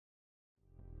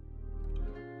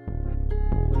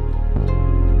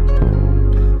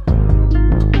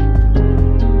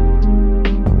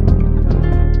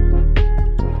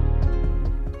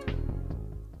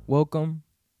Welcome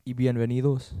y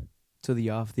bienvenidos to the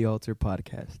Off the Altar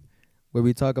podcast, where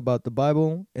we talk about the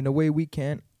Bible in a way we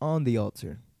can on the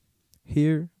altar.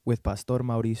 Here with Pastor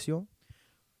Mauricio.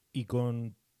 Y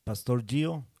con Pastor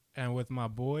Gio. And with my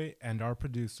boy and our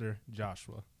producer,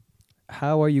 Joshua.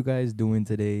 How are you guys doing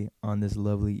today on this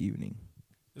lovely evening?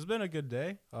 It's been a good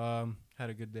day. Had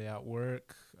a good day at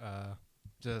work.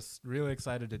 Just really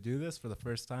excited to do this for the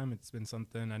first time. It's been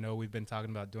something I know we've been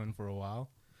talking about doing for a while.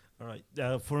 All right.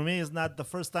 For me, it's not the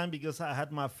first time because I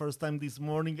had my first time this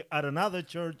morning at another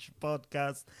church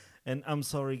podcast. And I'm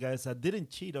sorry, guys. I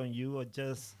didn't cheat on you. I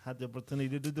just had the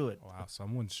opportunity to do it. Wow,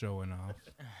 someone's showing off.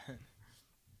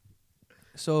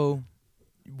 So,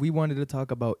 we wanted to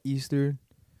talk about Easter,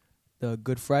 the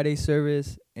Good Friday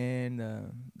service, and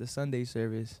the Sunday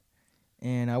service.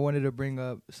 And I wanted to bring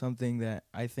up something that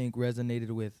I think resonated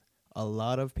with a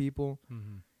lot of people.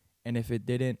 Mm-hmm. And if it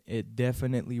didn't, it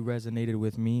definitely resonated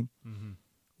with me. Mm-hmm.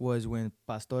 Was when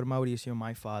Pastor Mauricio,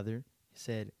 my father,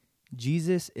 said,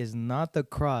 Jesus is not the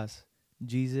cross.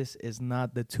 Jesus is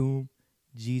not the tomb.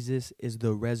 Jesus is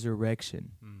the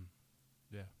resurrection. Mm.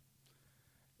 Yeah.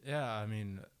 Yeah, I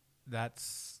mean,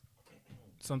 that's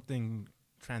something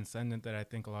transcendent that I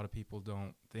think a lot of people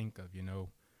don't think of, you know.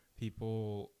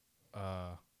 People,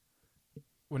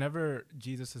 whenever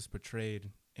Jesus is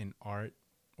portrayed in art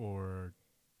or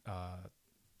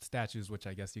statues, which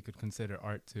I guess you could consider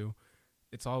art too,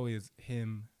 it's always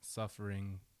him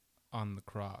suffering on the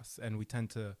cross. And we tend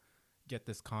to get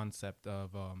this concept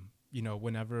of,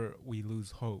 whenever we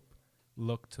lose hope,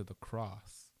 look to the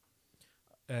cross.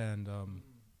 And,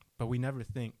 but we never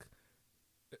think,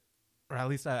 or at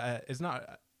least it's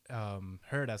not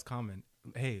heard as common,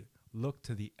 hey, look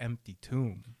to the empty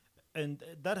tomb. And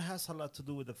that has a lot to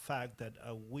do with the fact that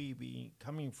we be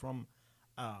coming from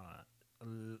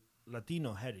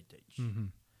Latino heritage. Mm-hmm.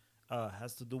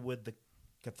 Has to do with the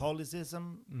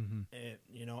Catholicism,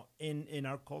 Mm-hmm. in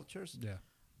our cultures. Yeah.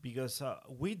 Because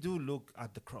we do look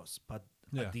at the cross, but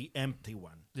Yeah. at the empty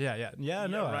one. Yeah.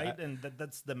 No. Right? And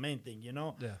that's the main thing,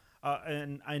 Yeah.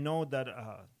 And I know that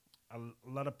a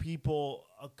lot of people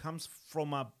comes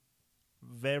from a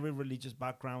very religious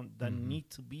background that need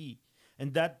to be,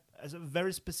 and that as a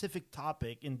very specific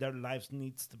topic in their lives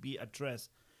needs to be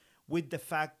addressed with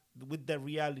the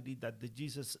reality that the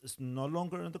Jesus is no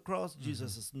longer on the cross,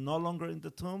 Jesus is no longer in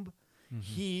the tomb,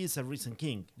 he is a risen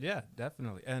king. Yeah,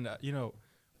 definitely. And,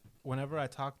 whenever I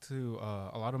talk to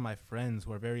a lot of my friends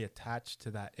who are very attached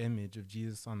to that image of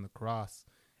Jesus on the cross,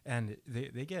 and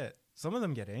some of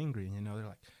them get angry, they're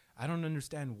like, I don't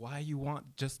understand why you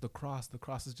want just the cross. The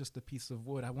cross is just a piece of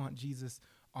wood. I want Jesus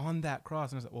on that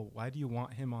cross. And I was like, well, why do you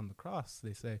want him on the cross?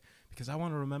 They say, because I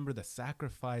want to remember the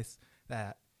sacrifice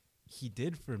that he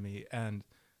did for me. And,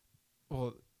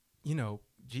 well,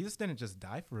 Jesus didn't just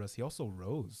die for us. He also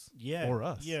rose for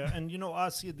us. Yeah, and, I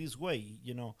see it this way,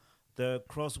 the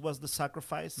cross was the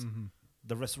sacrifice. Mm-hmm.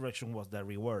 The resurrection was the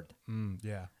reward.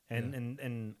 Yeah.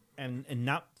 And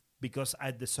not because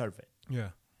I deserve it. Yeah.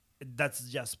 That's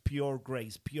just pure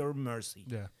grace, pure mercy.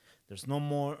 Yeah. There's no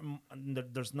more.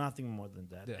 There's nothing more than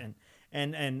that. Yeah.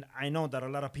 And I know that a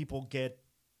lot of people get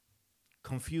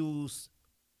confused,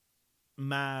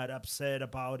 mad, upset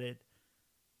about it.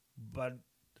 But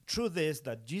the truth is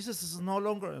that Jesus is no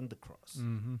longer on the cross,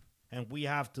 and we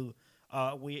have to.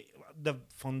 The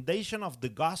foundation of the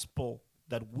gospel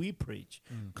that we preach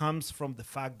comes from the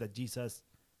fact that Jesus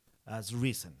has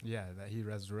risen. Yeah, that he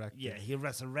resurrected. Yeah, he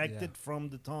resurrected from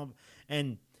the tomb.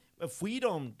 And if we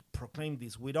don't proclaim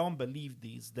this, we don't believe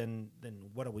this, then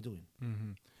what are we doing?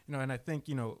 Mm-hmm. And I think,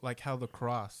 like how the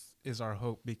cross is our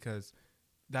hope because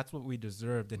that's what we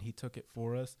deserved and he took it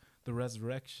for us. The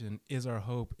resurrection is our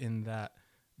hope in that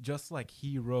just like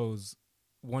he rose,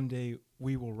 one day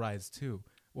we will rise too.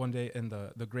 One day in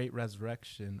the great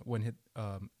resurrection, when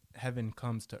heaven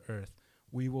comes to earth,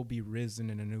 we will be risen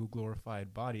in a new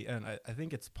glorified body. And I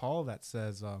think it's Paul that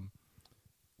says,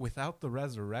 without the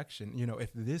resurrection,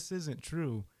 if this isn't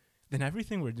true, then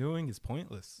everything we're doing is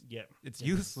pointless. Yeah. It's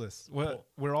useless.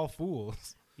 We're all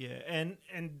fools. Yeah, and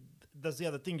that's the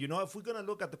other thing. If we're going to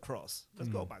look at the cross, let's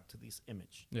go back to this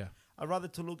image. Yeah. I'd rather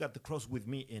to look at the cross with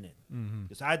me in it Mm-hmm.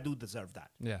 because I do deserve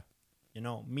that. Yeah.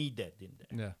 Me dead in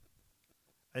there. Yeah.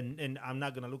 And I'm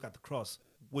not going to look at the cross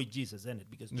with Jesus in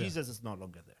it because Jesus is no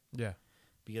longer there. Yeah.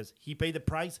 Because he paid the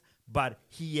price, but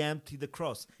he emptied the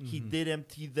cross. He did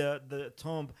empty the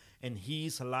tomb, and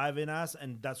he's alive in us,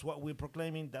 and that's what we're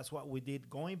proclaiming. That's what we did.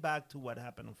 Going back to what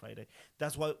happened on Friday,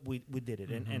 that's what we did it.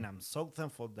 And I'm so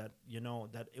thankful that,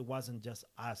 that it wasn't just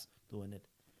us doing it.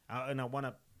 And I want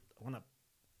to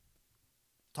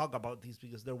talk about this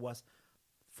because there was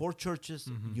 4 churches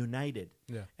united.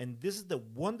 Yeah. And this is the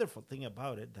wonderful thing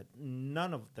about it, that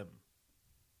none of them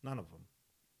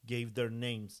gave their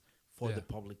names for the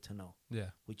public to know.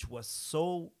 Yeah. Which was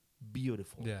so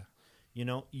beautiful. Yeah. You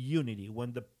know, unity.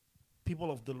 When the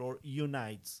people of the Lord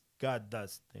unites, God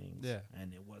does things. Yeah.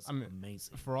 And it was I mean,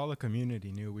 amazing. For all the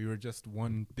community knew, we were just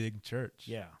one big church.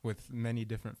 Yeah. With many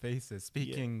different faces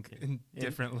speaking Yeah. in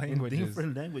different In languages.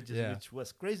 different languages, Yeah. which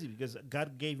was crazy because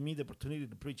God gave me the opportunity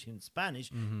to preach in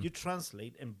Spanish. You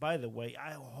translate. And by the way,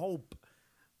 I hope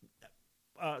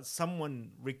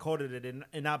someone recorded it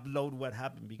and upload what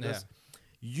happened, because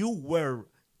you were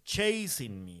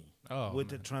chasing me with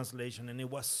the translation, and it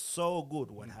was so good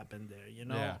what happened there, you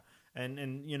know. Yeah.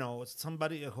 And you know,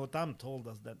 somebody Jotam told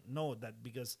us that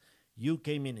because you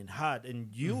came in hot, and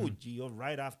you Gio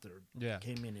right after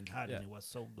came in hot, and it was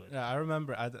so good. Yeah, I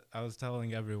remember I was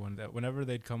telling everyone that whenever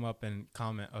they'd come up and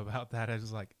comment about that, I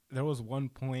was like, there was one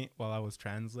point while I was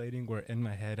translating where in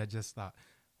my head I just thought,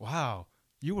 wow,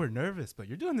 you were nervous, but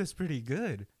you're doing this pretty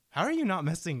good. How are you not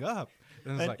messing up?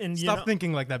 And it's like, stop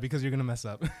thinking like that, because you're gonna mess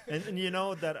up. and you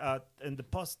know that in the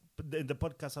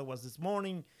podcast I was this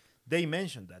morning, they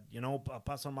mentioned that, you know,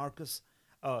 Pastor Marcus,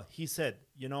 he said,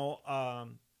 you know,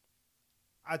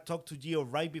 I talked to Gio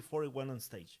right before he went on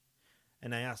stage,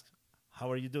 and I asked,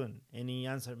 "How are you doing?" And he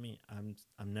answered me, "I'm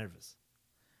nervous."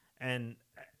 And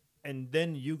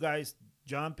then you guys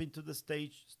jump into the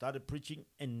stage, started preaching,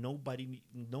 and nobody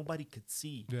could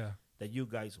see that you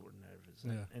guys were nervous.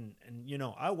 And you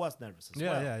know, I was nervous as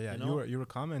well. Yeah. You know? You were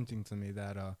commenting to me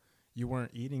that you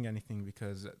weren't eating anything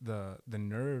because the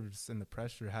nerves and the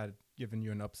pressure had given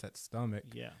you an upset stomach.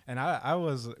 Yeah. And I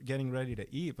was getting ready to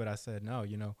eat, but I said, no,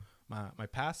 you know, my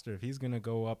pastor, if he's going to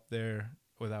go up there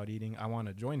without eating, I want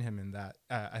to join him in that.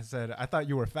 I said, I thought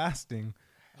you were fasting,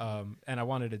 and I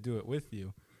wanted to do it with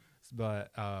you.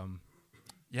 But,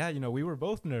 yeah, you know, we were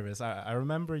both nervous. I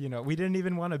remember, you know, we didn't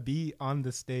even want to be on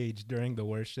the stage during the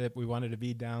worship. We wanted to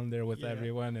be down there with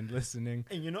everyone and listening.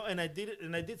 And, you know, and I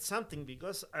did something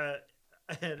because I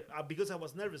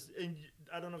was nervous. And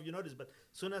I don't know if you noticed, but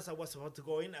as soon as I was about to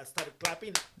go in, I started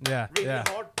clapping really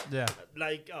hard. Yeah.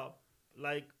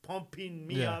 Like pumping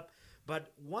me up.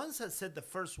 But once I said the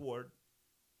first word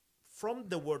from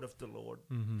the word of the Lord,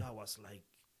 that was like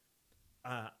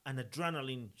an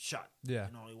adrenaline shot. Yeah.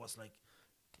 You know, it was like,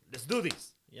 let's do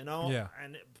this, you know? Yeah.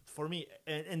 And for me,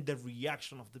 and the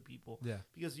reaction of the people. Yeah.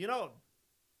 Because, you know,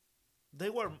 they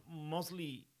were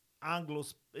mostly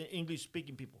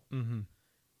English-speaking people.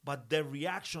 But the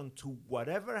reaction to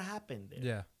whatever happened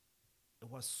there, it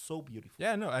was so beautiful.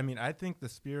 Yeah, no, I mean, I think the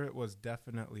spirit was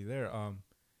definitely there.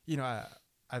 You know,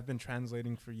 I've been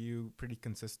translating for you pretty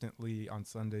consistently on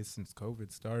Sundays since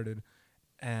COVID started.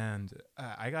 And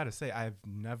I got to say, I've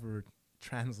never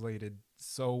translated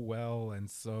so well and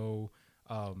so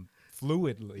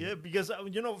fluidly. Yeah, because,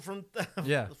 you know, from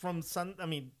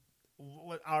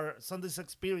our Sunday's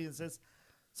experiences,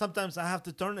 sometimes I have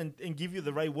to turn and give you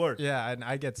the right word. Yeah, and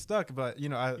I get stuck. But, you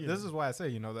know, this is why I say,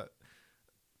 you know, that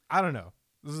I don't know.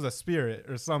 This is a spirit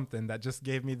or something that just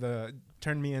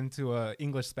turned me into a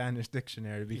English-Spanish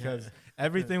dictionary, because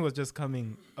everything was just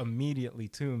coming immediately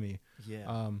to me.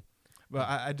 Yeah. But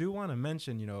I do want to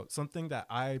mention, you know, something that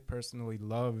I personally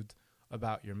loved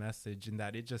about your message, and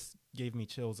that it just gave me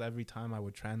chills every time I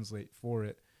would translate for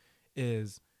it,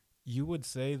 is you would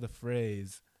say the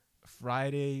phrase,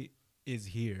 Friday is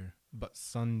here, but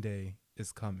Sunday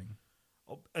is coming.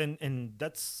 And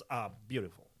that's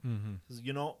beautiful.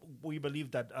 You know, we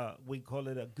believe that we call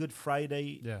it a Good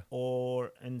Friday,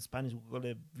 or in Spanish we call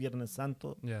it Viernes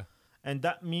Santo. Yeah. And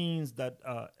that means that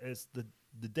it's the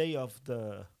day of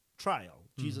the trial,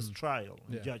 Jesus' trial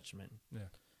and judgment. Yeah.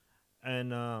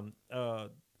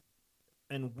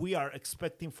 And we are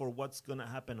expecting for what's going to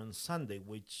happen on Sunday,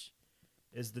 which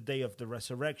is the day of the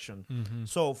resurrection.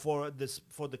 So for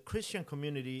the Christian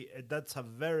community, that's a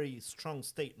very strong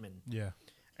statement. Yeah.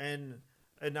 And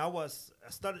I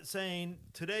started saying,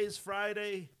 today is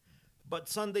Friday, but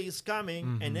Sunday is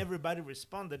coming, and everybody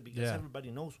responded because everybody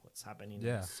knows what's happening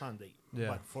on Sunday. Yeah.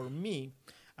 But for me,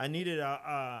 I needed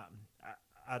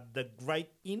the right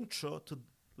intro to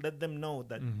let them know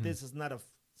that this is not a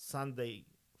Sunday,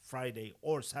 Friday,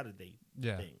 or Saturday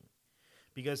thing.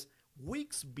 Because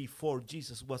weeks before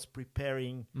Jesus was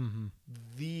preparing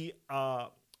the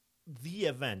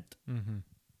event,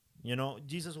 you know,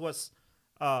 Jesus was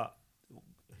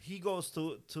he goes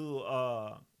to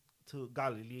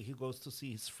Galilee. He goes to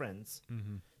see his friends.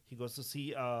 He goes to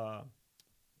see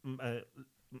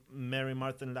Mary,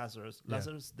 Martha, and Lazarus.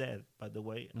 Lazarus dead, by the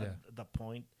way, at that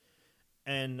point.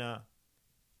 And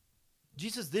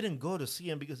Jesus didn't go to see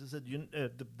him because he said,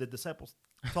 the disciples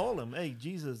told him, "Hey,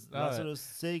 Jesus, Lazarus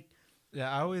sick." Yeah,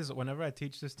 I always, whenever I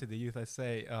teach this to the youth, I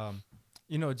say,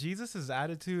 you know, Jesus's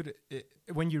attitude,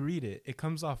 when you read it, it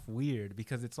comes off weird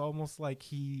because it's almost like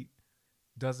he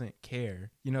doesn't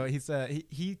care. You know, he said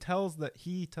he tells the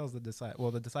disciple.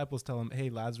 Well, the disciples tell him, "Hey,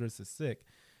 Lazarus is sick,"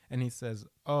 and he says,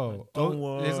 Don't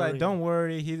worry. He's like, "Don't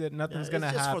worry, nothing's gonna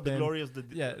it's just happen." for the glory of the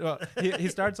Yeah, well, he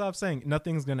starts off saying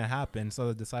nothing's gonna happen. So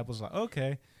the disciples are like,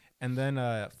 "Okay," and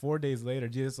then 4 days later,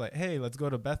 Jesus is like, "Hey, let's go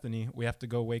to Bethany. We have to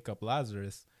go wake up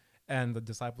Lazarus." And the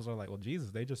disciples are like, "Well,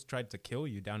 Jesus, they just tried to kill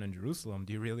you down in Jerusalem.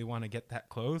 Do you really want to get that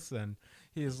close?" And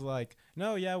he's like,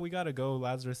 "No, yeah, we got to go.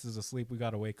 Lazarus is asleep. We got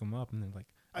to wake him up." And they're like,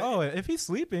 "Oh, if he's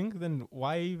sleeping, then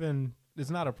why even? It's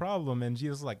not a problem." And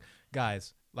Jesus is like,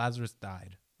 "Guys, Lazarus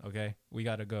died. Okay, we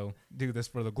got to go do this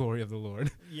for the glory of the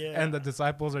Lord." Yeah. And the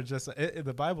disciples are just,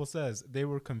 the Bible says they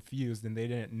were confused and they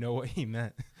didn't know what he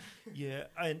meant. Yeah,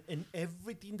 and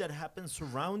everything that happens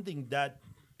surrounding that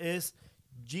is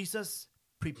Jesus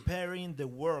preparing the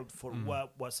world for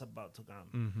what was about to come.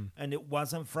 Mm-hmm. And it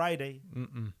wasn't Friday.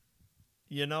 Mm-mm.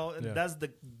 You know, and Yeah. that's the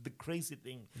crazy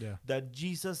thing. Yeah. That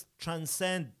Jesus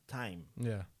transcends time.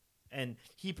 Yeah. And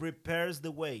he prepares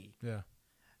the way. Yeah.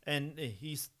 And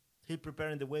he's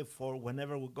preparing the way for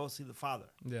whenever we go see the Father.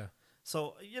 Yeah.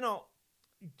 So, you know,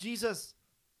 Jesus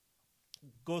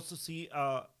goes to see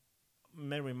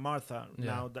Mary and Martha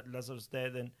now that Lazarus is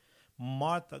dead, and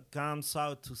Martha comes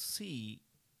out to see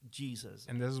Jesus.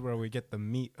 And this is where we get the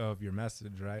meat of your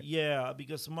message, right? Yeah,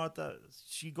 because Martha,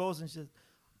 she goes and she says,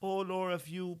 "Oh, Lord,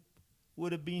 if you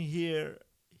would have been here,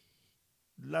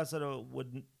 Lazarus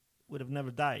would have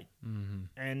never died."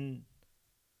 Mm-hmm.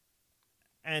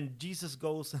 And Jesus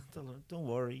goes and tells her, "Don't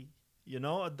worry." You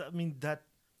know, I mean, that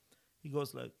he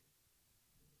goes like,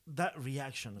 that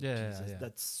reaction of Jesus,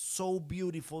 that's so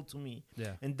beautiful to me.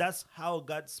 Yeah. And that's how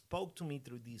God spoke to me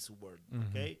through this word,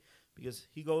 okay? Because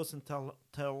he goes and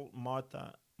tell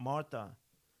Martha, "Martha,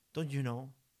 don't you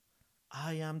know,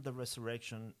 I am the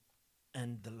resurrection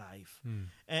and the life,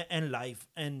 and life."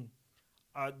 And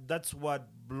that's what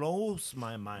blows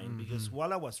my mind, because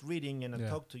while I was reading and I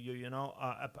talked to you, you know,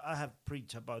 I have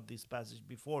preached about this passage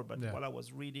before, but while I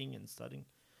was reading and studying,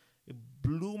 it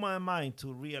blew my mind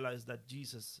to realize that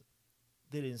Jesus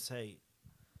didn't say,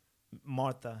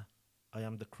 "Martha, I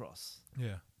am the cross."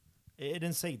 Yeah. It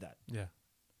didn't say that. Yeah.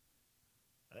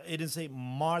 It didn't say,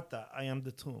 "Martha, I am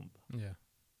the tomb." Yeah.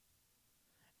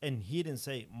 And he didn't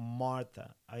say,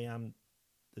 "Martha, I am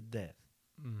the death."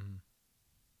 Mm-hmm.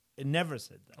 It never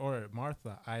said that. Or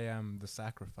Martha, I am the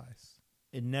sacrifice.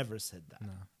 It never said that.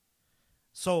 No.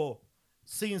 So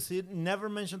since it never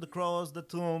mentioned the cross, the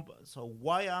tomb, so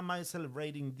why am I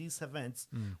celebrating these events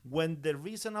when the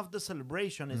reason of the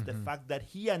celebration is the fact that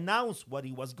he announced what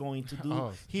he was going to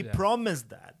do? He promised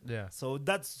that. Yeah. So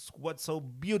that's what's so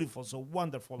beautiful, so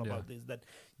wonderful about this, that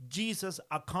Jesus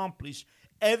accomplished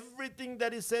everything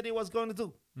that he said he was going to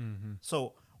do.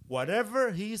 So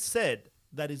whatever he said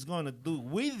that he's going to do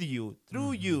with you,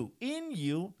 through you, in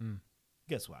you,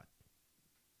 guess what?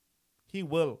 He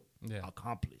will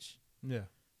accomplish. Yeah.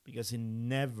 Because he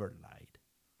never lied.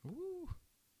 Ooh.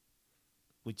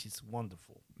 Which is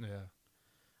wonderful. Yeah.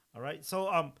 All right. So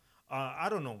I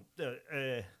don't know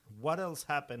what else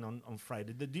happened on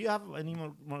Friday. Do you have any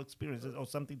more experiences or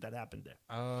something that happened there?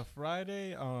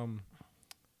 Friday,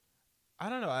 I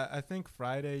don't know. I think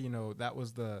Friday, you know, that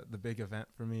was the big event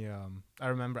for me. I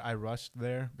remember I rushed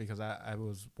there because I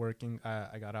was working.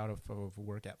 I got out of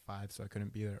work at 5, so I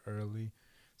couldn't be there early.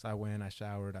 So I went, I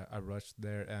showered, I rushed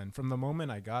there. And from the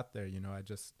moment I got there, you know,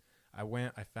 I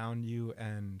went, I found you,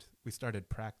 and we started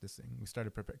practicing. We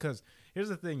started preparing. Because here's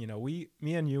the thing, you know,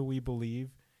 me and you, we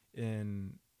believe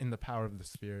in the power of the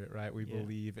Spirit, right? We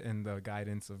believe in the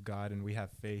guidance of God, and we have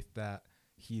faith that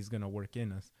he's going to work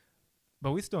in us.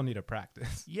 But we still need to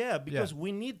practice. Yeah, because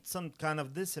we need some kind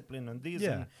of discipline on this.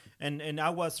 Yeah. And I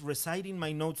was reciting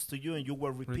my notes to you, and you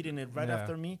were repeating it right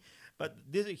after me. But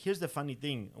here's the funny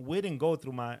thing. We didn't go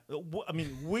through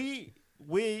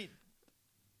we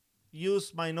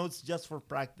used my notes just for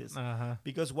practice.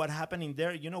 Because what happened in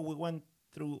there, you know, we went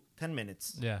through 10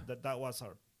 minutes. Yeah. That was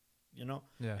our, you know.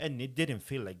 Yeah. And it didn't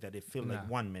feel like that. It felt like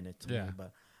 1 minute to me.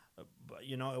 But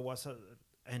you know, it was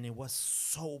and it was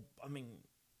so,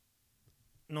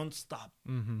 nonstop.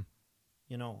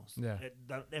 You know,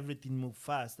 that everything moved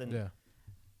fast,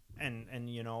 and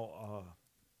you know,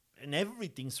 and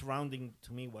everything surrounding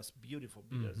to me was beautiful,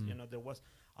 because you know, there was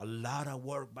a lot of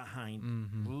work behind,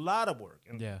 a lot of work,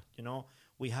 and you know,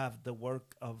 we have the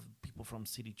work of people from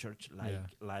City Church,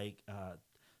 like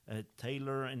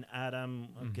Taylor and Adam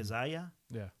Keziah,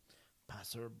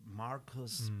 Pastor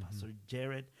Marcus, Pastor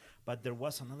Jared, but there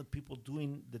was another people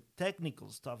doing the technical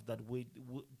stuff that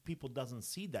people doesn't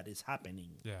see that is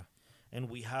happening. Yeah. And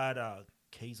we had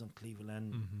Case on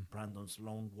Cleveland, Brandon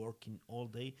Sloan working all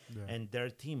day, and their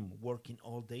team working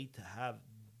all day to have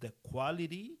the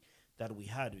quality that we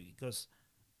had, because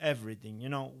everything,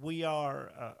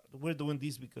 we're doing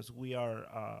this because we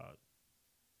are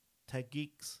tech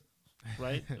geeks,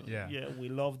 right? Yeah, we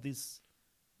love the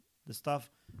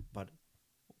stuff, but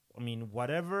I mean,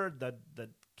 whatever that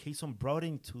Kayson brought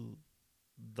into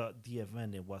the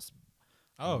event, it was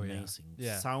amazing.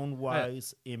 Yeah. Sound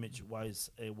wise, image wise,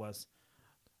 it was.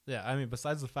 Yeah, I mean,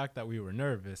 besides the fact that we were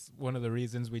nervous, one of the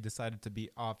reasons we decided to be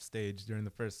off stage during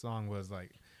the first song was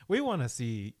like, we want to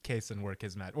see Kayson work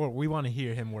his magic, or we want to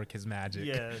hear him work his magic.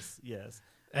 Yes.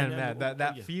 And man,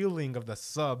 that feeling of the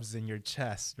subs in your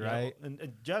chest, right? Yeah,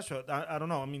 and Joshua, I don't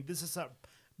know. I mean, this is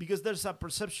because there's a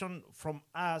perception from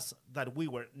us that we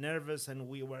were nervous and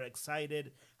we were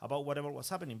excited about whatever was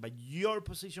happening. But your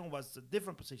position was a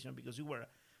different position because you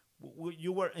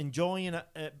were enjoying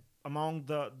among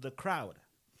the crowd.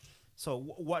 So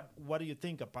what do you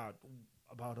think about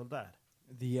all that?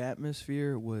 The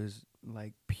atmosphere was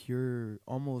like pure,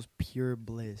 almost pure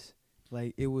bliss.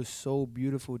 Like, it was so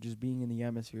beautiful just being in the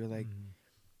atmosphere. Like,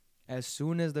 as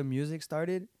soon as the music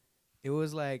started, it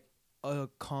was like a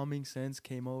calming sense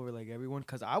came over, like, everyone.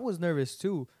 Because I was nervous,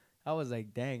 too. I was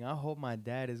like, dang, I hope my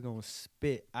dad is going to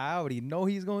spit. I already know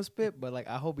he's going to spit, but, like,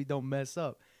 I hope he don't mess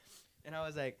up. And I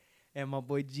was like, and my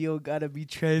boy Gio got to be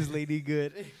translating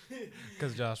good.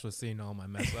 Because Josh was seeing all my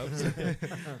mess ups.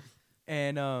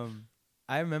 And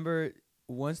I remember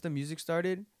once the music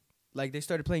started, like, they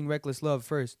started playing Reckless Love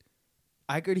first.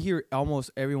 I could hear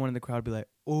almost everyone in the crowd be like,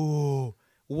 oh.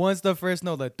 Once the first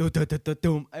note, like,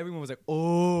 doom, everyone was like,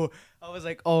 oh. I was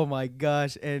like, oh, my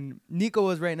gosh. And Nico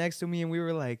was right next to me, and we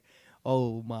were like,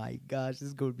 oh, my gosh, this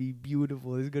is going to be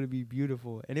beautiful. This is going to be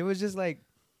beautiful. And it was just, like,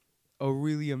 a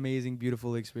really amazing,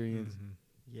 beautiful experience.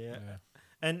 Yeah.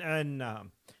 And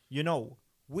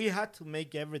we had to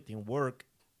make everything work.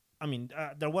 I mean,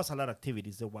 there was a lot of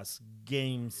activities. There was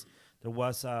games. There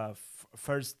was a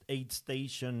first aid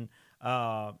station,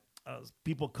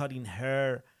 people cutting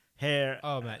hair.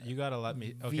 Oh, man, you got to let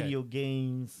me. Okay. Video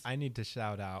games. I need to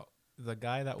shout out the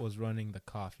guy that was running the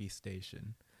coffee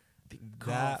station.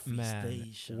 That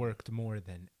man worked more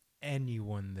than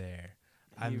anyone there.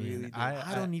 I mean,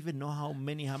 I don't even know how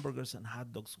many hamburgers and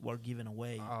hot dogs were given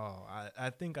away. Oh,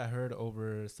 I think I heard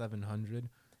over 700.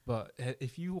 But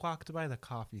if you walked by the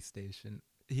coffee station,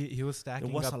 he was stacking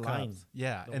up cups. There was a line.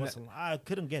 Yeah. I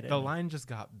couldn't get it. The line just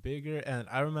got bigger. And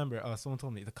I remember someone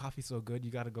told me, the coffee's so good, you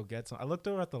got to go get some. I looked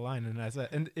over at the line and I said,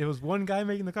 and it was one guy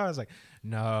making the car. I was like,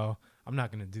 no, I'm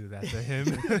not going to do that to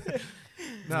him.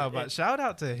 No, but shout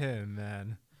out to him,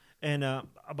 man. And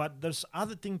but there's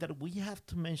other thing that we have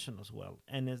to mention as well,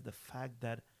 and is the fact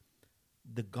that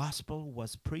the gospel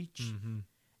was preached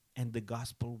and the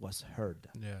gospel was heard.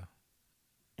 Yeah.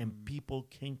 And people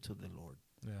came to the Lord.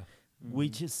 Yeah.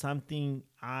 Which is something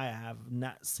I have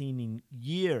not seen in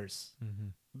years,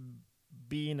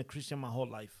 being a Christian my whole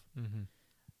life.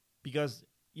 Because,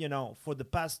 for the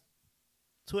past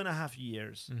 2.5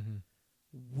 years,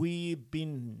 we've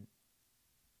been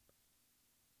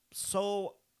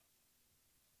so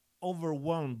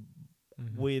overwhelmed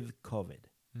with COVID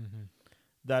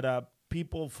that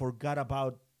people forgot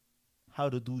about how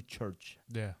to do church,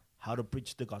 how to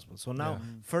preach the gospel. So now,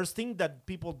 first thing that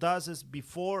people does is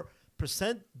before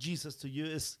present Jesus to you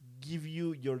is give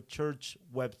you your church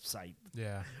website,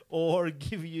 or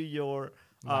give you your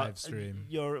live stream,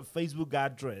 your Facebook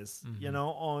address,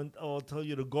 or tell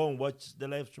you to go and watch the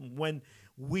live stream. When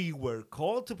we were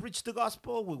called to preach the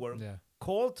gospel, we were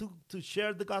called to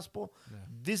share the gospel.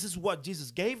 This is what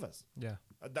Jesus gave us.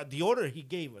 The order he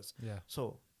gave us.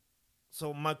 So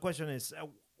my question is,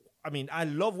 I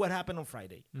love what happened on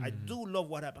Friday. I do love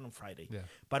what happened on Friday.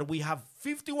 But we have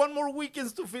 51 more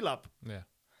weekends to fill up.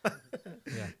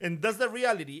 And that's the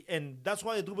reality. And that's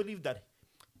why I do believe that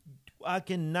I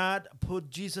cannot put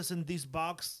Jesus in this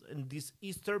box, in this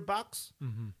Easter box,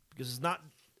 because it's not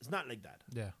like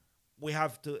that. We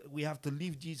have to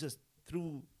leave Jesus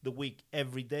through the week,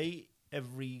 every day,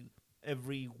 every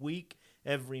week,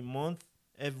 every month,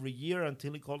 every year,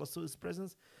 until he calls us to his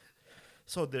presence.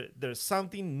 So there's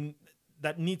something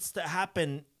that needs to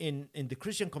happen in the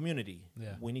Christian community.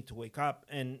 We need to wake up,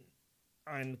 and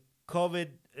COVID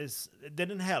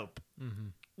didn't help.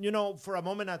 For a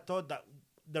moment I thought that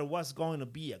there was going to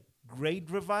be a great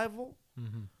revival,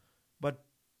 but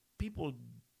people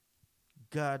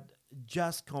got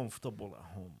just comfortable at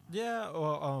home. Yeah,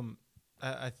 well,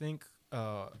 I think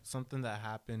something that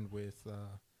happened with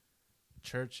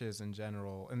churches in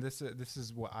general, and this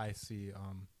is what I see.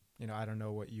 I don't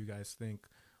know what you guys think,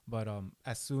 but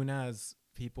as soon as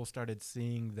people started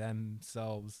seeing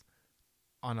themselves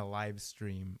on a live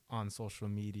stream on social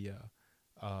media,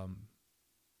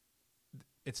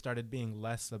 it started being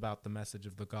less about the message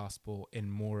of the gospel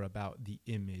and more about the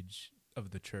image of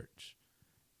the church,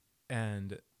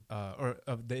 and or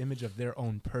of the image of their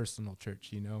own personal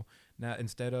church. Now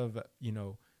instead of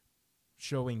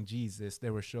showing Jesus,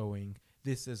 they were showing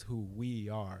this is who we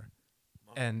are,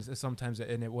 and sometimes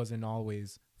it wasn't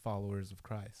always followers of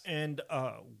Christ. And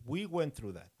we went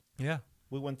through that. Yeah.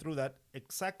 We went through that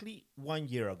exactly 1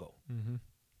 year ago,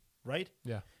 right?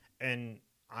 Yeah. And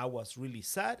I was really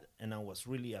sad and I was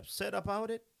really upset about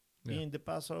it, being the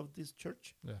pastor of this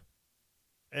church. Yeah.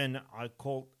 And I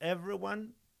called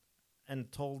everyone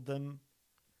and told them,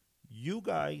 you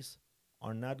guys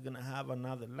are not going to have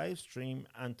another live stream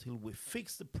until we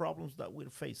fix the problems that we're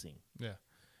facing. Yeah.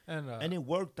 And it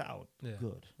worked out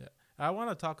good. Yeah. I want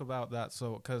to talk about that.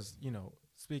 So, because,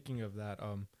 speaking of that,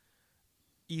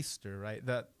 Easter, right?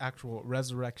 That actual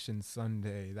Resurrection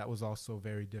Sunday, that was also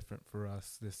very different for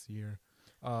us this year.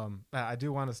 I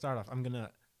do want to start off. I'm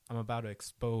about to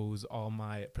expose all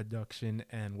my production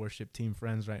and worship team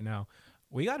friends right now.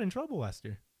 We got in trouble last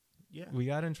year. Yeah. We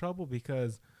got in trouble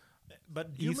because But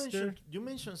Easter, you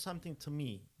mentioned something to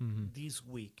me this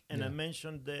week, and I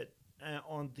mentioned that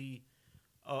on the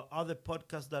other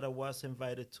podcast that I was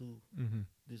invited to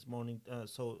this morning.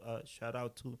 So shout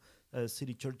out to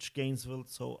City Church Gainesville.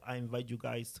 So I invite you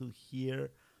guys to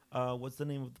hear. What's the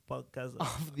name of the podcast?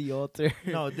 OfftheAltar.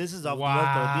 No, this is Off the Wow.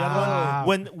 Altar. The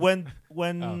other one,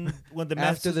 when the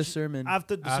After the message- sermon.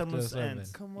 after the After sermon the sermon.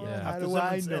 ends. Come on, Yeah. how After do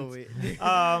I sermon know ends. it?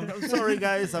 I'm sorry,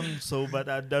 guys. I'm so bad.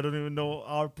 I don't even know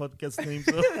our podcast name.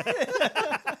 So.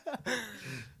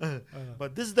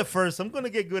 But this is the first. I'm gonna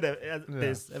get good at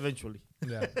this eventually.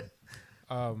 yeah.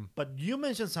 But you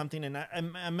mentioned something, and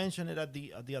I mentioned it at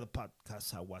the other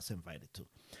podcast I was invited to,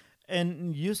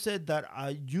 and you said that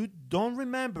you don't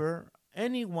remember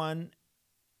anyone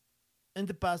in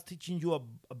the past teaching you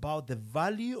about the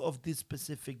value of this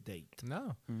specific date.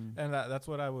 No. And that's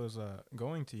what I was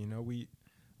going to. We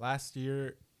last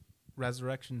year,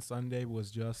 Resurrection Sunday was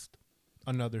just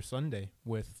another Sunday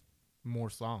with more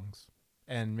songs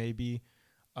and maybe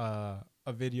a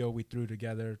video we threw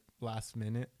together last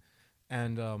minute.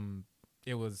 And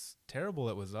it was terrible.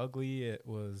 It was ugly. It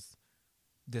was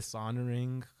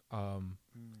dishonoring.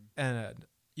 And,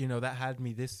 that had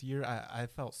me this year. I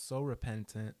felt so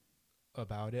repentant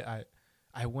about it.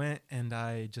 I went and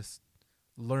I just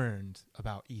learned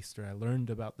about Easter. I learned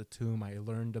about the tomb. I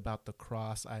learned about the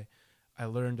cross. I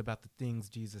learned about the things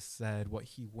Jesus said, what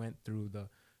he went through, the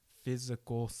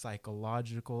physical,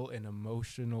 psychological, and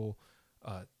emotional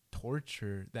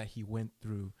torture that he went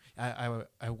through.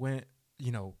 I went,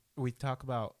 we talk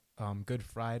about Good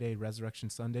Friday, Resurrection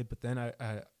Sunday, but then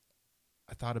I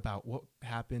thought about what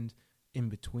happened in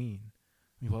between.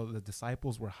 Well, the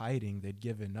disciples were hiding. They'd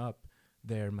given up.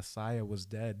 Their Messiah was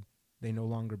dead. They no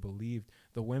longer believed.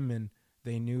 The women,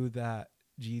 they knew that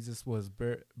Jesus was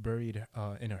buried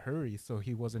in a hurry, so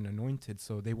he wasn't anointed.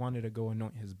 So they wanted to go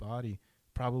anoint his body.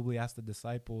 Probably asked the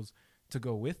disciples to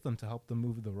go with them to help them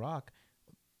move the rock.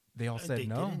 They all said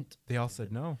no. Didn't. They all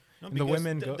said no. No, And the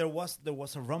women there was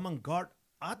a Roman guard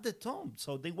at the tomb,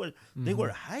 so they were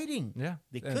hiding. Yeah,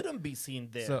 They couldn't be seen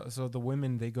there. So the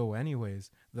women, they go anyways.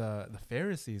 The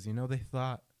Pharisees,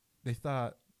 they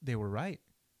thought they were right.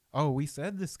 Oh, we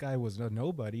said this guy was a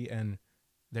nobody, and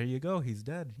there you go, he's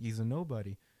dead. He's a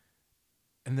nobody.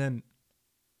 And then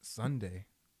Sunday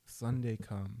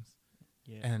comes,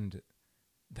 and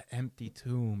the empty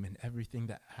tomb and everything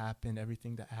that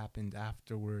happened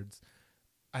afterwards.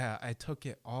 I took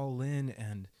it all in,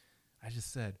 and I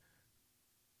just said,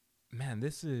 man,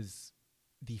 this is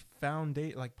the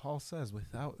foundation. Like Paul says,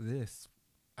 without this,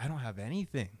 I don't have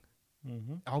anything.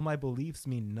 All my beliefs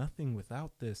mean nothing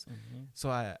without this. So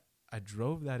I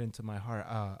drove that into my heart.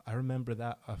 I remember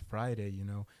that Friday,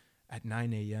 at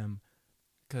 9 a.m.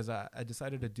 because I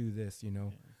decided to do this,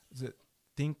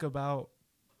 think about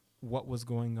what was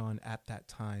going on at that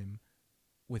time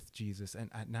with Jesus. And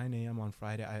at 9 a.m. on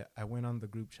Friday, I went on the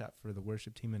group chat for the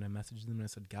worship team, and I messaged them and I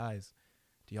said, guys,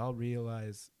 do y'all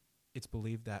realize it's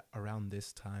believed that around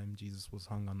this time Jesus was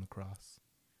hung on the cross?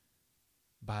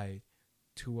 By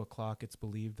 2 o'clock, it's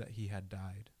believed that he had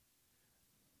died.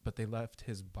 But they left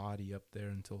his body up there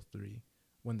until 3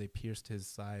 when they pierced his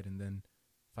side and then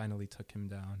finally took him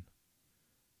down.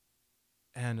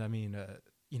 And I mean,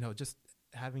 just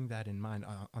having that in mind,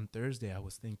 on Thursday, I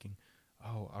was thinking,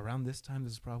 oh, around this time,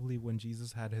 this is probably when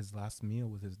Jesus had his last meal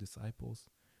with his disciples.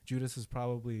 Judas is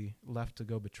probably left to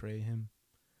go betray him.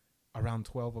 Around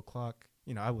 12 o'clock,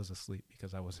 I was asleep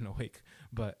because I wasn't awake.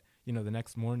 But, the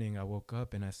next morning I woke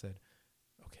up and I said,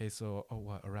 okay, so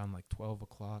around like 12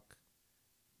 o'clock,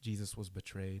 Jesus was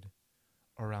betrayed.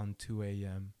 Around 2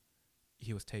 a.m.,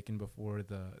 he was taken before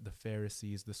the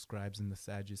Pharisees, the scribes, and the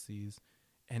Sadducees,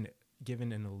 and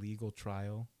given an illegal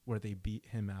trial where they beat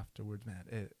him afterwards.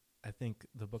 Man, I think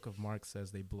the book of Mark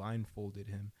says they blindfolded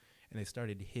him, and they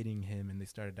started hitting him, and they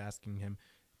started asking him,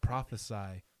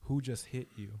 prophesy, who just hit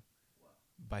you?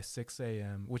 By 6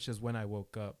 a.m., which is when I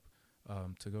woke up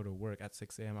to go to work. At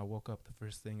 6 a.m., I woke up. The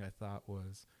first thing I thought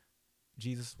was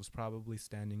Jesus was probably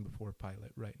standing before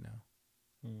Pilate right now.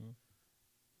 Mm.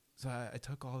 So I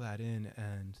took all that in,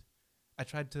 and I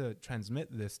tried to transmit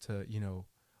this to,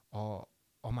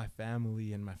 all my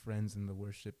family and my friends in the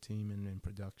worship team and in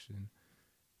production.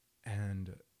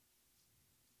 And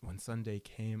when Sunday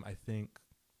came, I think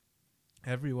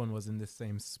everyone was in the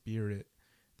same spirit,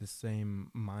 the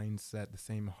same mindset, the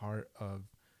same heart of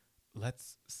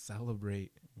let's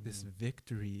celebrate this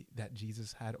victory that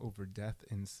Jesus had over death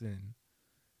and sin.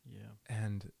 Yeah.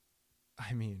 And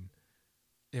I mean,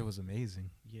 it was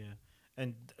amazing. Yeah.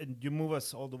 And you move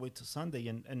us all the way to Sunday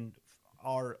and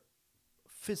our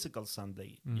physical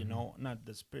Sunday, not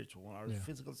the spiritual one, our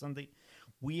physical Sunday.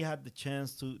 We had the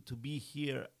chance to be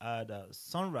here at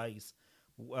sunrise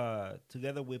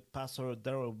together with Pastor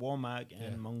Daryl Womack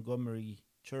and Montgomery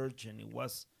Church, and it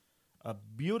was a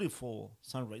beautiful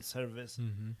sunrise service.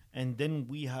 And then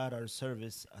we had our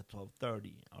service at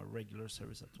 12:30, our regular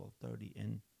service at 12:30,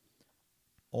 and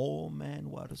oh man,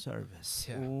 what a service!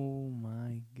 Yeah. Oh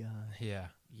my God. Yeah.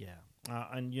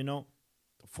 And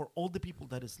for all the people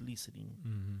that is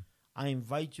listening, I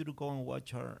invite you to go and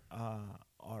watch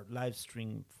our live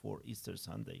stream for Easter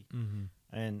Sunday,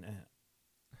 and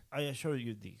I assure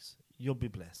you this. You'll be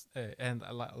blessed. And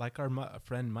like our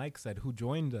friend Mike said, who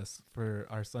joined us for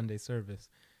our Sunday service,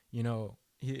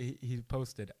 he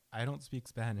posted, I don't speak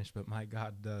Spanish, but my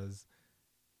God does.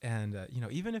 And,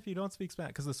 even if you don't speak Spanish,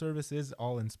 because the service is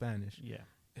all in Spanish,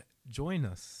 join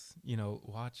us,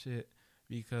 watch it,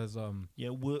 because...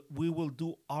 we will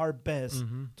do our best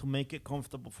to make it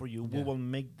comfortable for you. We will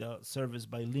make the service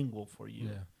bilingual for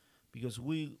you, because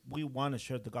we want to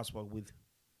share the gospel with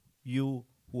you,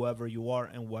 whoever you are,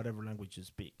 and whatever language you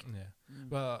speak.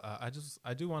 Well,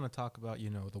 I do want to talk about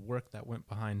the work that went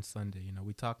behind Sunday.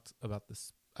 We talked about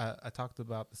this. I talked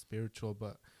about the spiritual,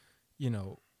 but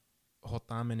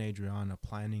Hotam and Adriana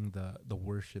planning the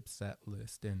worship set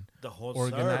list and The whole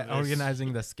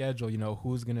organizing the schedule.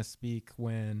 Who's gonna speak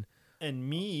when. And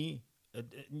me,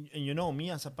 me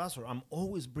as a pastor, I'm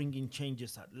always bringing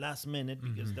changes at last minute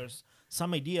because there's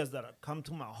some ideas that come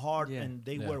to my heart, and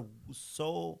they were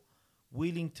so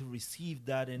willing to receive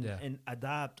that and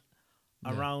adapt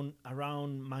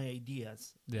around my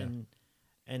ideas.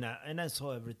 And I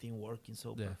saw everything working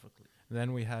so perfectly.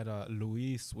 Then we had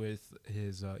Luis with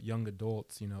his young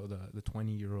adults, the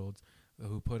 20-year-olds,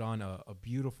 who put on a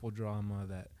beautiful drama,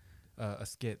 a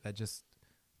skit that just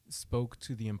spoke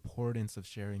to the importance of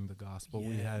sharing the gospel.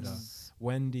 We had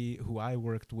Wendy, who I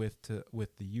worked with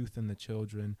with the youth and the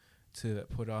children, to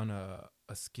put on a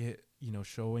skit,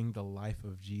 showing the life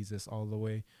of Jesus all the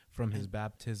way from his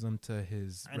baptism to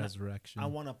his resurrection. I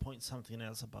want to point something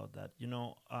else about that.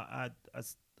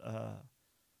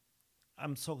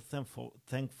 I'm so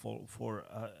thankful for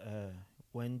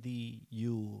Wendy,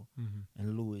 you,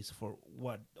 and Louis for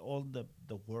all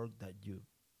the work that you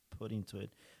put into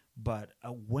it. But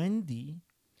Wendy,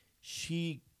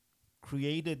 she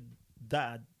created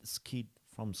that skit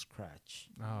from scratch.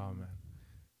 Oh man!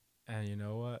 And you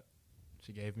know what?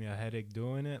 She gave me a headache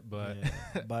doing it, but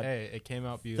but hey, it came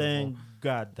out beautiful. Thank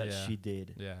God that she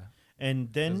did. Yeah.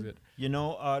 And then,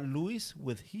 Luis,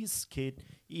 with his skit,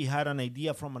 he had an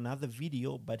idea from another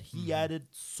video, but he added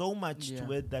so much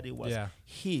to it that it was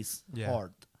his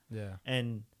heart. Yeah.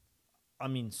 And,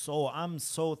 I'm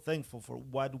so thankful for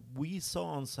what we saw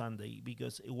on Sunday,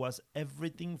 because it was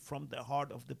everything from the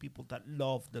heart of the people that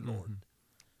love the Lord.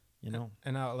 And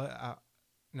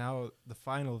now the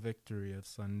final victory of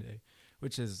Sunday,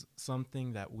 which is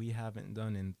something that we haven't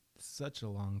done in such a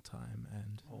long time,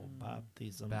 and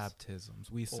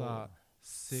baptisms. We saw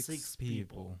six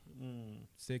people.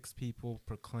 6 people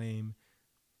proclaim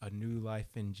a new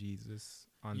life in Jesus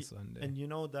on Sunday. And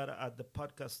that at the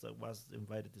podcast that was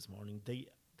invited this morning,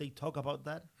 they talk about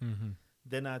that.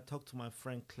 Then I talked to my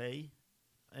friend Clay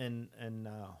and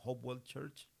Hopewell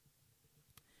Church,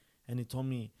 and he told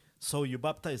me, so you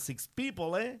baptized 6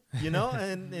 people, eh?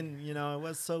 And it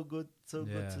was so good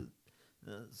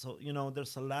So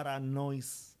there's a lot of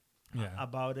noise Yeah.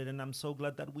 about it, and I'm so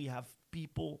glad that we have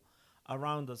people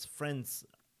around us, friends,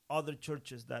 other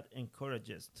churches that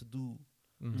encourage us to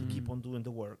keep on doing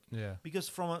the work. Yeah. Because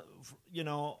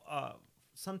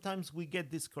sometimes we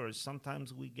get discouraged,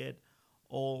 sometimes we get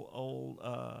all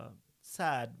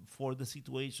sad for the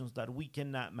situations that we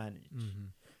cannot manage,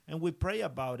 and we pray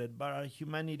about it, but our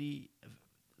humanity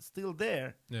still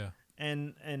there. Yeah.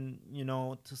 And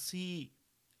to see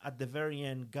at the very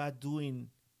end God doing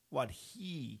what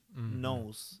He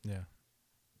knows Yeah.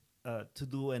 to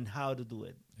do and how to do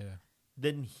it, Yeah.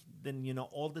 then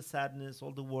all the sadness,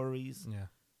 all the worries, Yeah.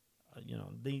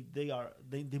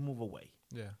 they move away.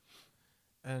 Yeah.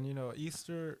 And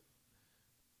Easter,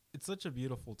 it's such a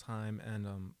beautiful time.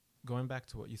 And going back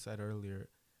to what you said earlier,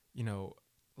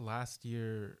 last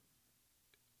year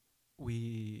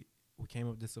we came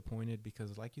up disappointed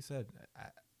because, like you said,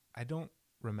 I don't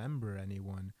remember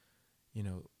anyone,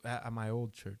 at my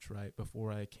old church, right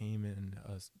before I came and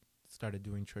started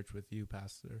doing church with you,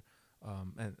 Pastor.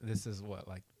 And this is what,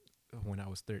 like, when I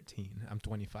was 13. I'm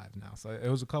 25 now, so it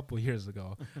was a couple years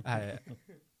ago.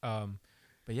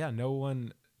 But yeah, no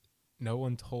one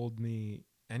told me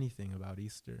anything about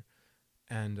Easter,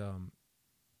 and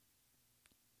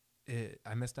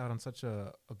I missed out on such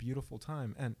a beautiful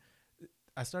time. And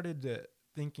I started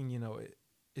thinking,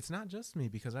 it's not just me,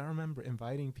 because I remember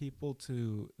inviting people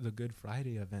to the Good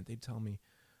Friday event. They'd tell me,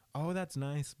 "Oh, that's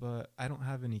nice, but I don't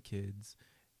have any kids,"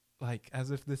 like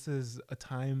as if this is a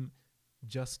time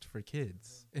just for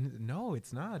kids. And no,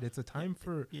 it's not. It's a time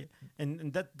for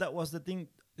and that was the thing.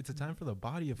 It's a time for the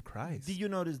body of Christ. Did you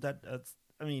notice that?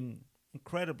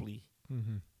 Incredibly,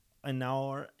 in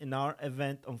our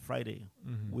event on Friday,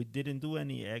 we didn't do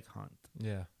any egg hunt.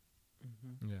 Yeah.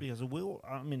 Yeah. Because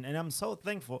and I'm so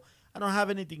thankful. I don't have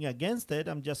anything against it.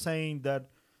 I'm just saying that,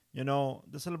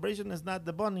 the celebration is not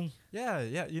the bunny. Yeah,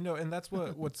 and that's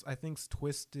what's I think's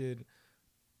twisted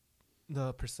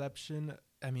the perception.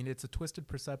 I mean, it's a twisted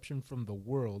perception from the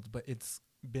world, but it's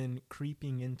been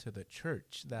creeping into the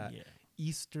church that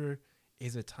Easter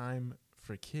is a time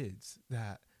for kids,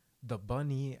 that the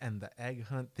bunny and the egg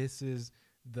hunt, this is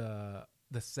the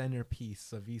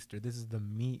centerpiece of Easter. This is the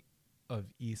meat of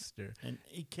Easter. And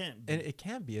it can't be. And it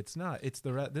can't be. It's not. It's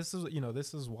this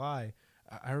is why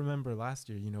I remember last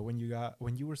year,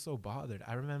 when you were so bothered,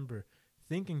 I remember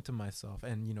thinking to myself,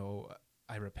 and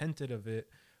I repented of it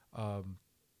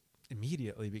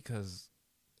immediately, because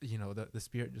the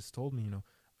Spirit just told me,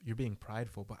 you're being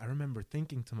prideful. But I remember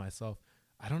thinking to myself,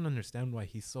 I don't understand why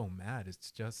he's so mad.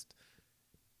 It's just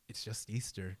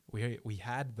Easter. We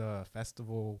had the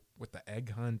festival with the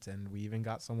egg hunt, and we even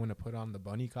got someone to put on the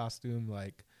bunny costume,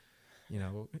 like,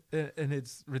 and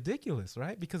it's ridiculous,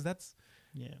 right? Because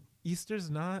Easter's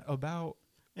not about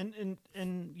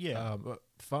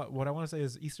fun. What I want to say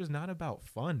is Easter's not about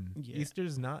fun.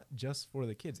 Easter's not just for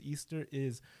the kids. Easter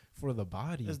is for the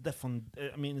body. It's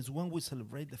it's when we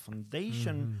celebrate the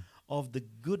foundation of the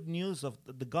good news of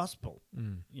the gospel.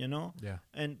 Yeah.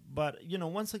 But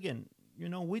once again,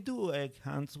 we do egg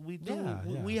hunts.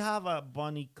 We have a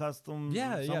bunny custom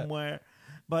somewhere.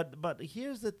 But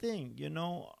here's the thing,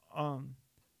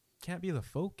 can't be the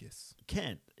focus.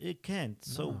 It can't.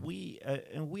 No. So we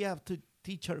have to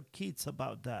teach our kids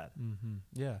about that.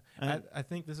 Yeah. I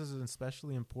think this is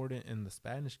especially important in the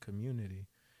Spanish community,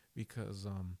 because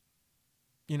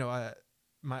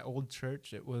my old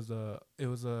church, it was a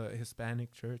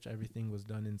Hispanic church. Everything was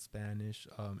done in Spanish.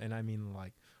 And I mean,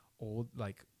 like, old,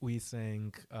 like we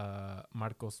sang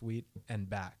Marcos Sweet and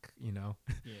back,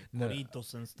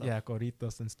 Coritos and stuff. Yeah,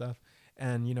 coritos and stuff.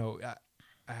 And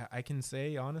I can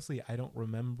say honestly, I don't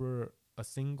remember a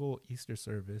single Easter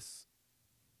service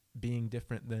being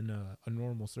different than a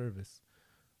normal service.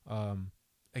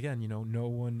 Again, no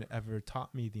one ever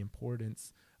taught me the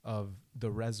importance of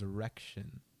the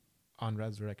resurrection on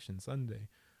Resurrection Sunday.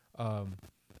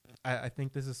 I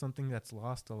think this is something that's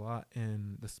lost a lot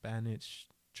in the Spanish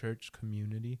church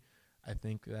community. I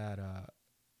think that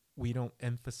we don't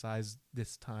emphasize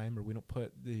this time, or we don't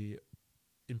put the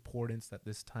importance that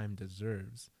this time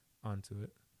deserves onto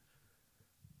it.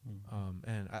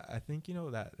 And I think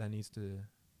that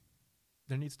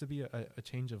there needs to be a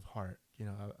change of heart.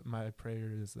 My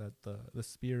prayer is that the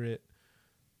Spirit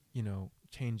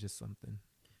changes something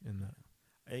in that.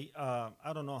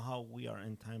 I don't know how we are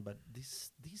in time, but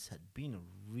this had been a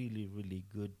really, really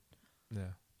good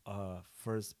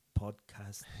first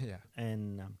podcast. Yeah.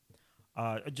 And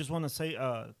I just want to say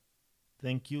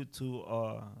thank you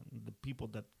to the people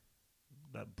that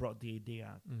brought the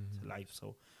idea to life.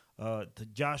 So to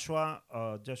Joshua,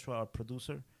 our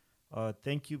producer,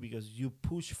 thank you, because you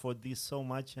push for this so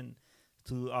much, and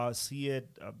see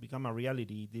it become a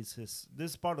reality. This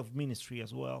is part of ministry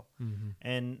as well,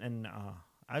 and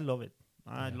I love it.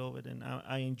 I love it, and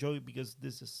I enjoy it because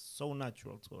this is so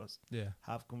natural to us. Yeah.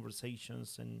 Have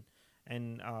conversations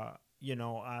and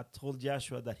I told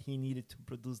Joshua that he needed to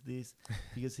produce this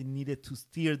because he needed to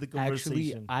steer the conversation.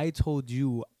 Actually, I told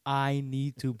you I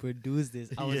need to produce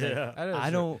this. I was like,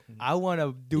 I want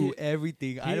to do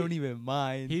everything. I don't even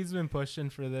mind. He's been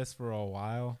pushing for this for a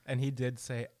while, and he did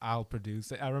say, I'll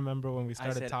produce it. I remember when we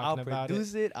started talking about it. I'll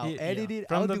produce it. I'll edit it.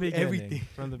 From I'll the do beginning. everything.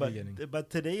 From the beginning. But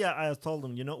today I told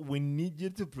him, we need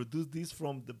you to produce this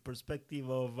from the perspective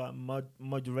of a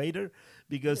moderator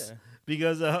because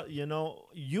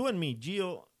you and me,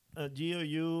 Gio,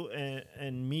 you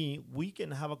and me, we can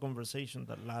have a conversation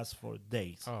that lasts for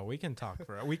days. Oh, we can talk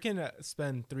we can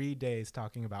spend 3 days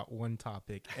talking about one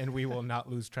topic, and we will not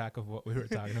lose track of what we were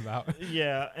talking about.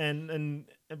 Yeah,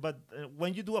 but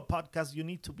when you do a podcast, you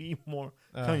need to be more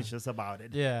conscious about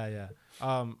it. Yeah.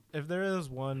 If there is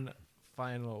one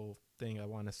final thing I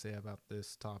want to say about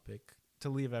this topic to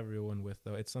leave everyone with,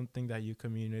 though, it's something that you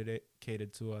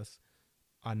communicated to us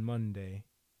on Monday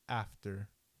after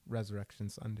Resurrection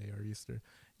Sunday or Easter.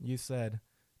 You said,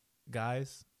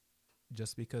 guys,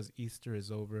 just because Easter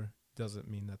is over doesn't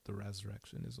mean that the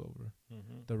resurrection is over.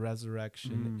 The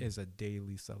resurrection is a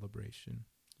daily celebration.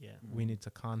 Yeah. We need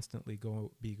to constantly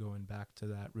be going back to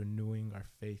that, renewing our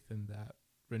faith in that,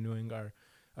 renewing our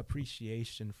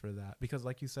appreciation for that. Because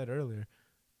like you said earlier,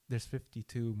 there's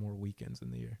 52 more weekends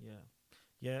in the year.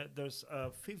 Yeah, there's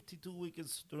 52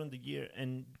 weekends during the year,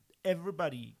 and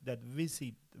everybody that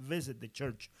visit the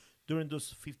church during those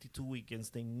 52 weekends,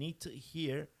 they need to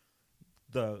hear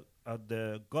the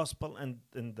gospel and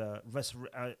the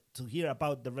to hear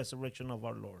about the resurrection of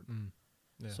our Lord.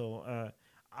 Yeah. So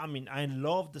I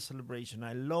love the celebration.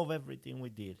 I love everything we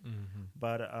did.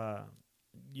 But I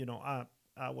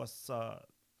was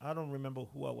I don't remember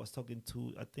who I was talking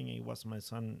to. I think it was my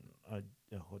son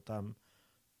Hotam.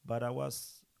 But I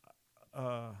was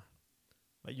but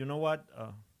you know what?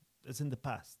 It's in the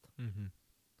past.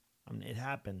 It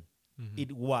happened.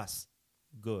 It was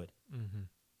good.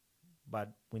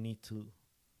 But we need to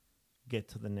get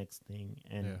to the next thing,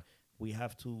 and we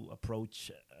have to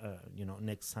approach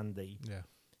next Sunday. Yeah.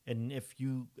 And if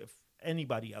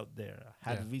anybody out there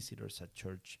had visitors at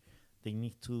church, they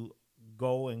need to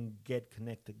go and get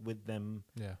connected with them.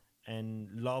 And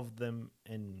love them,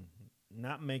 and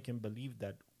not make them believe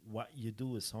that what you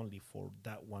do is only for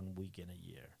that 1 week in a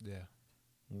year.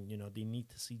 They need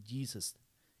to see Jesus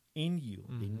in you.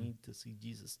 They need to see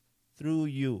Jesus through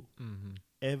you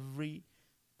every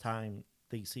time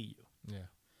they see you.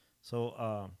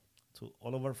 So to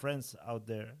all of our friends out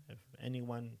there, if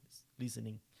anyone is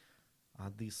listening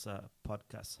this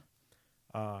podcast,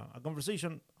 a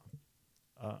conversation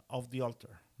of the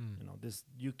altar. This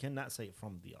you cannot say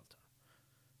from the altar,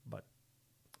 but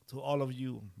to all of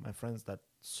you, my friends that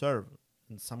serve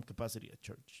in some capacity at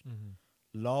church,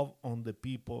 love on the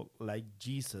people like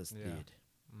Jesus did.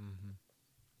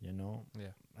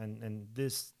 And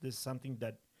this is something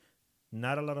that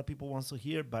not a lot of people wants to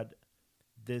hear, but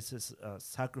this is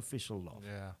sacrificial love.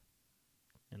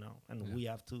 And we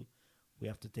have to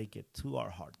take it to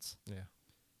our hearts.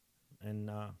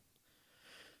 And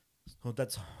so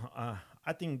that's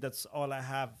I think that's all I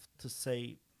have to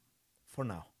say for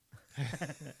now.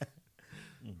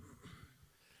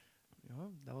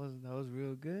 That was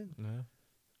real good.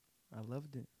 I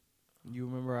loved it. You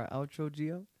remember our outro,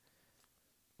 Gio?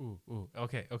 Ooh.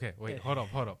 Okay. Wait, hold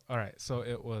up. All right. So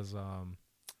it was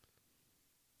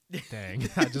dang,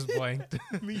 I just blanked.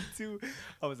 Me too.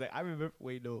 I was like, I remember.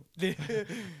 Wait, no.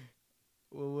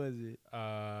 What was it?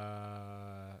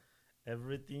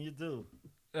 Everything you do.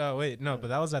 Oh wait, no, but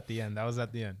that was at the end.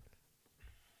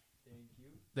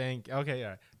 Thank you. Okay, all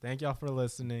right. Thank y'all for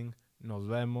listening. Nos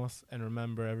vemos, and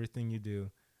remember, everything you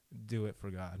do, do it for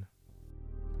God.